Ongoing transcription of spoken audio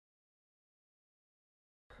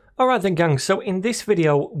Alright then gang, so in this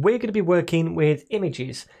video we're going to be working with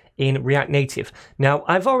images in React Native. Now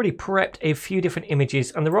I've already prepped a few different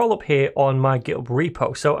images and they're all up here on my GitHub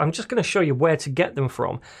repo, so I'm just going to show you where to get them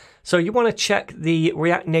from. So you want to check the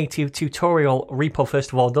React Native tutorial repo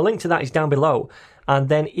first of all. The link to that is down below, and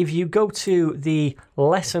then if you go to the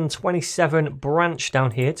lesson 27 branch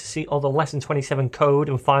down here to see all the lesson 27 code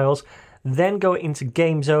and files, then go into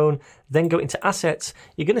Game Zone, then go into Assets,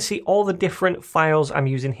 you're going to see all the different files I'm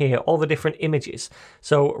using here, all the different images.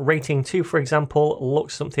 So rating 2, for example,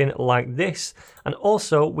 looks something like this. And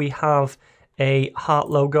also we have a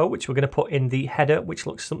heart logo, which we're going to put in the header, which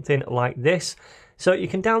looks something like this. So you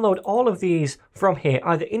can download all of these from here,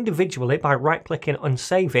 either individually by right-clicking and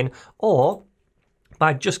saving, or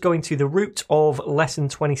by just going to the root of lesson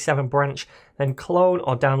 27 branch, then clone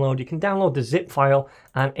or download. You can download the zip file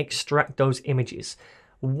and extract those images.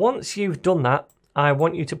 Once you've done that, I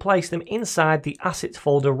want you to place them inside the assets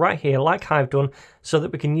folder right here, like I've done, so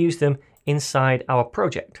that we can use them inside our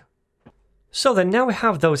project. So then now we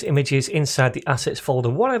have those images inside the assets folder.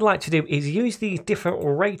 What I'd like to do is use these different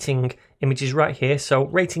rating images right here. So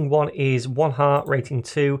rating 1 is 1 heart, rating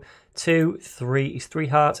 2, 3 is 3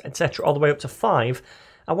 hearts, etc. all the way up to 5.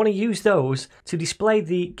 I want to use those to display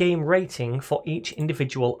the game rating for each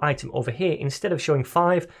individual item over here. Instead of showing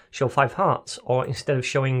 5, show 5 hearts, or instead of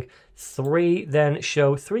showing 3, then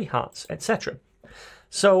show 3 hearts, etc.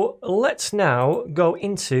 So let's now go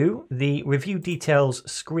into the review details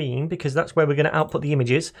screen, because that's where we're going to output the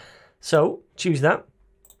images. So choose that,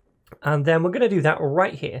 and then we're going to do that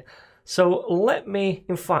right here. So let me,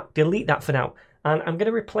 in fact, delete that for now. And I'm going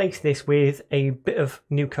to replace this with a bit of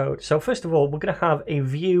new code. So first of all, we're going to have a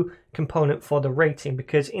view component for the rating,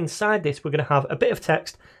 because inside this, we're going to have a bit of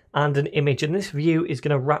text and an image. And this view is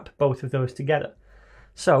going to wrap both of those together.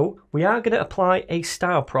 So we are going to apply a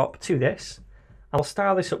style prop to this. I'll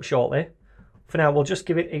style this up shortly. For now, we'll just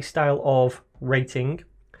give it a style of rating.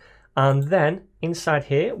 And then inside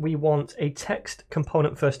here, we want a text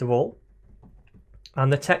component first of all.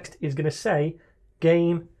 And the text is going to say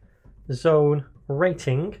game zone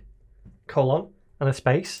rating, colon, and a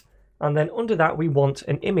space, and then under that we want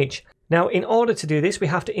an image. Now in order to do this, we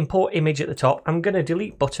have to import image at the top. I'm going to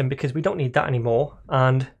delete button because we don't need that anymore,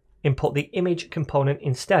 and import the image component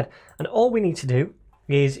instead. And all we need to do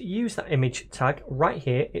is use that image tag right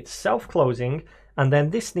here. It's self-closing, and then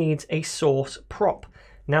this needs a source prop.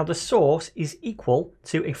 Now the source is equal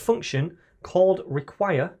to a function called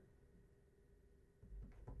require,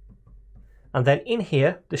 and then in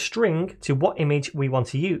here, the string to what image we want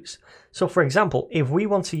to use. So for example, if we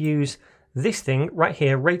want to use this thing right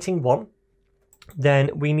here, rating 1, then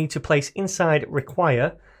we need to place inside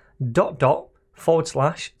require ... / to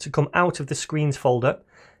come out of the screens folder.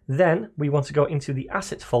 Then we want to go into the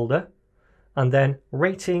assets folder, and then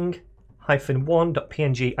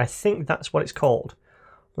rating-1.png. I think that's what it's called.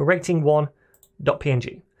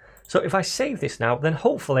 Rating1.png. So if I save this now, then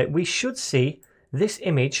hopefully we should see this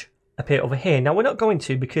image appear over here. Now we're not going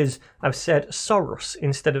to, because I've said source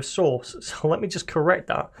instead of source, so let me just correct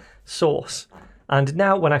that, source. And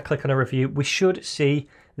now when I click on a review, we should see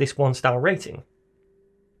this 1-star rating.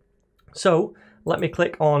 So let me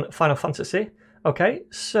click on Final Fantasy. Okay,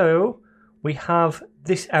 so we have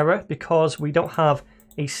this error because we don't have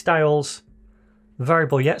a styles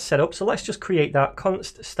variable yet set up, so let's just create that.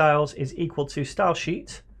 Const styles is equal to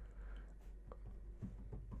stylesheet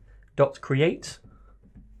dot create,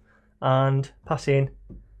 and pass in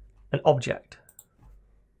an object.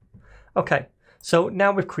 Okay, so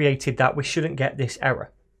now we've created that, we shouldn't get this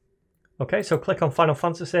error. Okay, so click on Final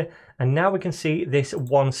Fantasy, and now we can see this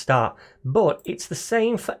 1-star, but it's the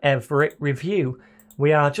same for every review.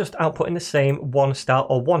 We are just outputting the same 1-star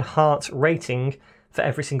or 1 heart rating for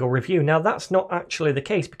every single review. Now that's not actually the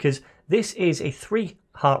case, because this is a 3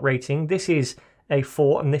 heart rating, this is a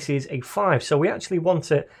 4, and this is a 5. So we actually want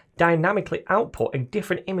to dynamically output a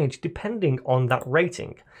different image depending on that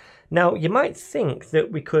rating. Now you might think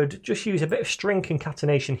that we could just use a bit of string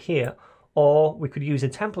concatenation here, or we could use a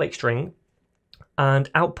template string and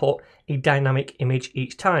output a dynamic image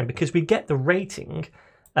each time, because we get the rating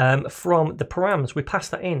from the params, we pass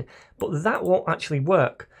that in, but that won't actually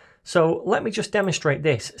work. So let me just demonstrate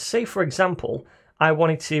this. Say for example, I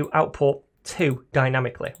wanted to output 2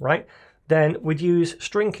 dynamically, right? Then we'd use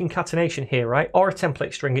string concatenation here, right? Or a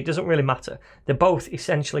template string, it doesn't really matter. They're both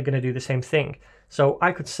essentially going to do the same thing. So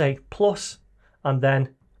I could say plus, and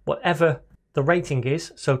then whatever the rating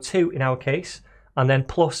is, so 2 in our case, and then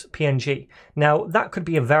plus PNG. Now that could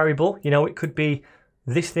be a variable, you know, it could be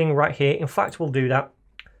this thing right here. In fact, we'll do that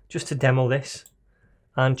just to demo this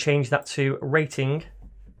and change that to rating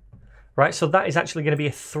right? So that is actually going to be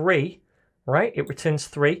a 3, right? It returns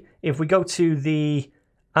 3. If we go to the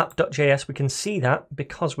app.js, we can see that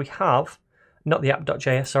because we have, not the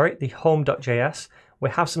app.js, sorry, the home.js, we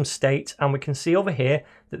have some state, and we can see over here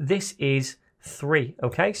that this is 3,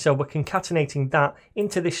 okay? So we're concatenating that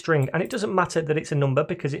into this string, and it doesn't matter that it's a number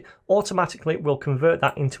because it automatically will convert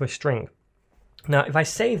that into a string. Now, if I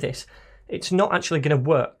save this, it's not actually going to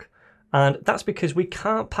work, and that's because we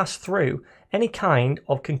can't pass through any kind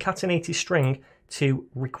of concatenated string to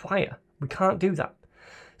require. We can't do that.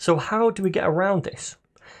 So how do we get around this?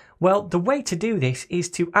 Well, the way to do this is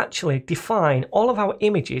to actually define all of our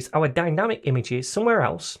images, our dynamic images, somewhere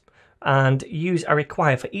else, and use a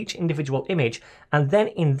require for each individual image, and then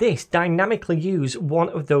in this dynamically use one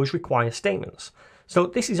of those require statements. So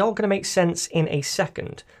this is all going to make sense in a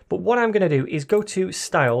second, but what I'm going to do is go to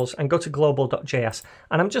styles and go to global.js,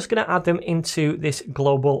 and I'm just going to add them into this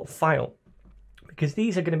global file, because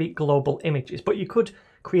these are going to be global images, but you could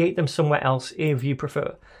create them somewhere else if you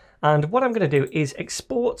prefer. And what I'm going to do is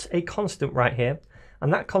export a constant right here,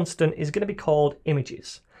 and that constant is going to be called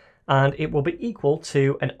images, and it will be equal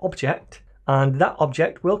to an object, and that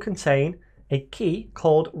object will contain a key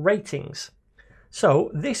called ratings.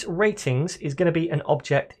 So this ratings is going to be an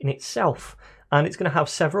object in itself, and it's going to have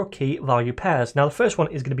several key value pairs. Now the first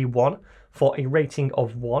one is going to be 1 for a rating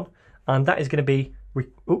of 1, and that is going to be,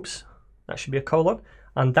 that should be a colon,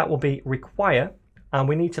 and that will be require. And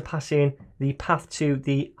we need to pass in the path to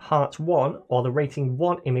the heart1 or the rating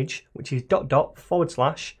 1 image, which is ...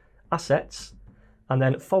 assets, and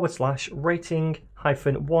then / rating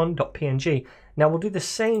 -1.png. Now we'll do the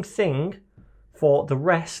same thing for the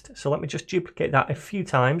rest. So let me just duplicate that a few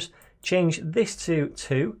times. Change this to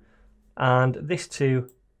 2, and this to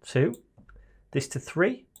 2, this to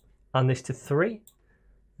 3, and this to 3,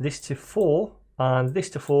 this to 4, and this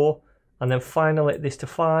to 4, and then finally this to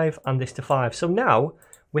 5 and this to 5. So now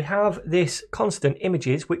we have this constant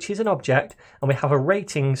images, which is an object, and we have a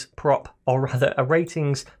ratings prop, or rather a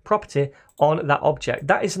ratings property on that object.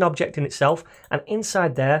 That is an object in itself, and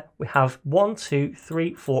inside there we have 1, 2,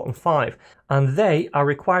 3, 4, and 5, and they are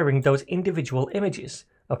requiring those individual images.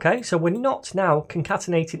 Okay, so we're not now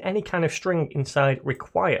concatenating any kind of string inside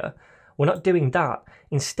require. We're not doing that.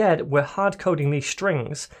 Instead, we're hard coding these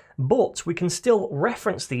strings, but we can still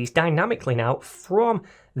reference these dynamically now from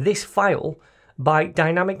this file by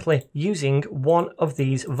dynamically using one of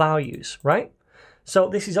these values, right? So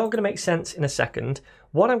this is all going to make sense in a second.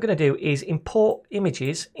 What I'm going to do is import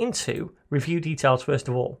images into review details first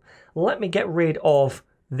of all. Let me get rid of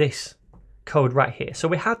this code right here. So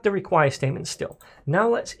we had the require statement still. Now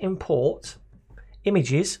let's import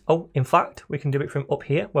images. Oh, in fact, we can do it from up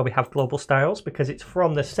here where we have global styles because it's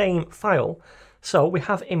from the same file. So we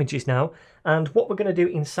have images now, and what we're going to do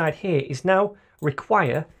inside here is now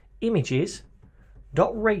require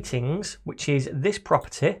images.ratings, which is this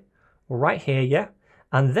property right here, yeah,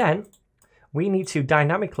 and then we need to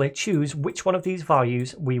dynamically choose which one of these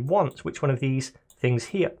values we want, which one of these things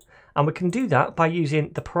here, and we can do that by using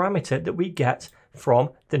the parameter that we get from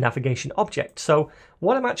the navigation object. So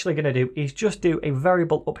what I'm actually going to do is just do a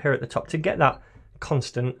variable up here at the top to get that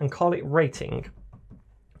constant and call it rating,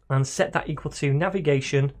 and set that equal to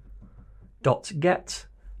navigation.get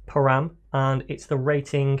param, and it's the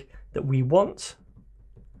rating that we want,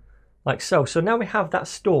 like so. So now we have that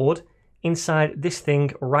stored inside this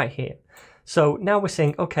thing right here. So now we're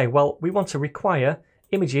saying, okay, well, we want to require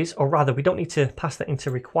images, or rather we don't need to pass that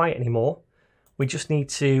into require anymore. We just need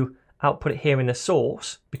to output it here in the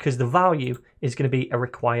source because the value is going to be a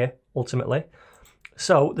require ultimately.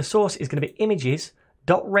 So the source is going to be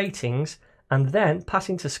images.ratings, and then pass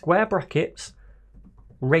into square brackets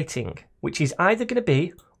rating, which is either going to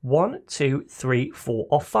be 1, 2, 3, 4,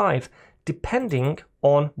 or 5, depending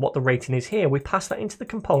on what the rating is here. We pass that into the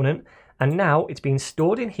component, and now it's being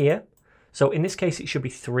stored in here. So in this case, it should be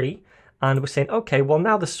 3. And we're saying, okay, well,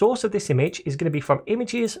 now the source of this image is going to be from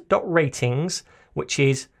images.ratings, which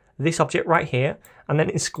is this object right here. And then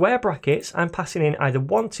in square brackets, I'm passing in either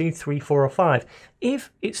 1, 2, 3, 4, or 5.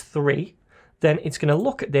 If it's 3, then it's going to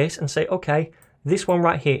look at this and say, okay, this one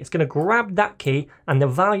right here, it's going to grab that key and the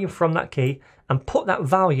value from that key and put that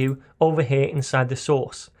value over here inside the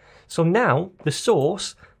source. So now the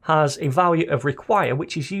source has a value of require,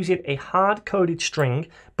 which is using a hard-coded string,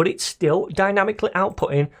 but it's still dynamically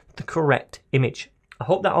outputting the correct image. I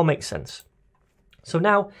hope that all makes sense. So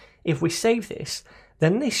now, if we save this,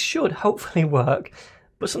 then this should hopefully work,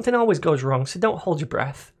 but something always goes wrong, so don't hold your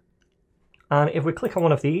breath. And if we click on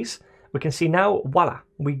one of these, we can see now, voila,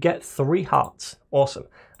 we get 3 hearts. Awesome.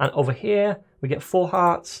 And over here, we get 4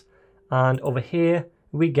 hearts, and over here,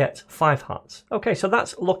 we get 5 hearts. Okay, so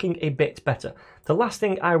that's looking a bit better. The last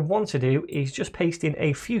thing I want to do is just paste in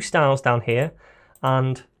a few styles down here,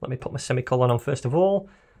 and let me put my semicolon on first of all.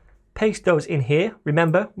 Paste those in here.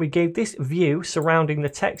 Remember, we gave this view surrounding the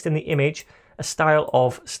text and the image a style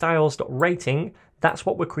of styles.rating. That's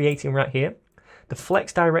what we're creating right here. The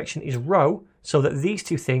flex direction is row, so that these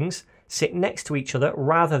two things sit next to each other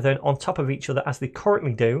rather than on top of each other as they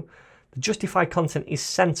currently do. The justify content is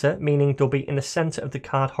center, meaning they'll be in the center of the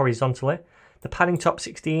card horizontally. The padding top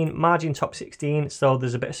 16, margin top 16, so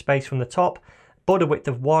there's a bit of space from the top. Border width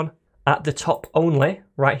of 1 at the top only,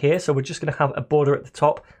 right here. So we're just going to have a border at the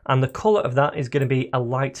top, and the color of that is going to be a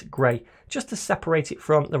light gray, just to separate it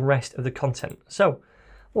from the rest of the content. So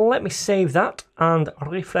let me save that and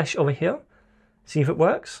refresh over here, see if it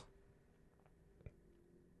works.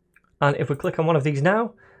 And if we click on one of these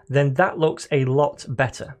now, then that looks a lot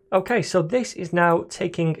better. Okay, so this is now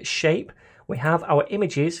taking shape. We have our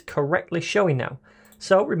images correctly showing now.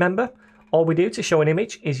 So remember, all we do to show an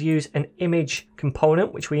image is use an image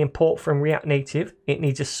component, which we import from React Native. It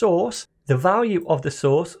needs a source. The value of the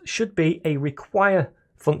source should be a require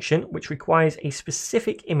function, which requires a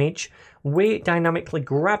specific image. We're dynamically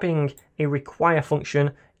grabbing a require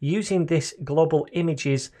function using this global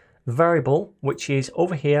images variable, which is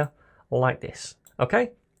over here like this.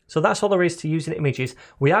 Okay, so that's all there is to using images.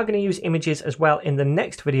 We are going to use images as well in the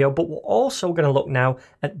next video, but we're also going to look now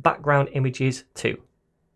at background images too.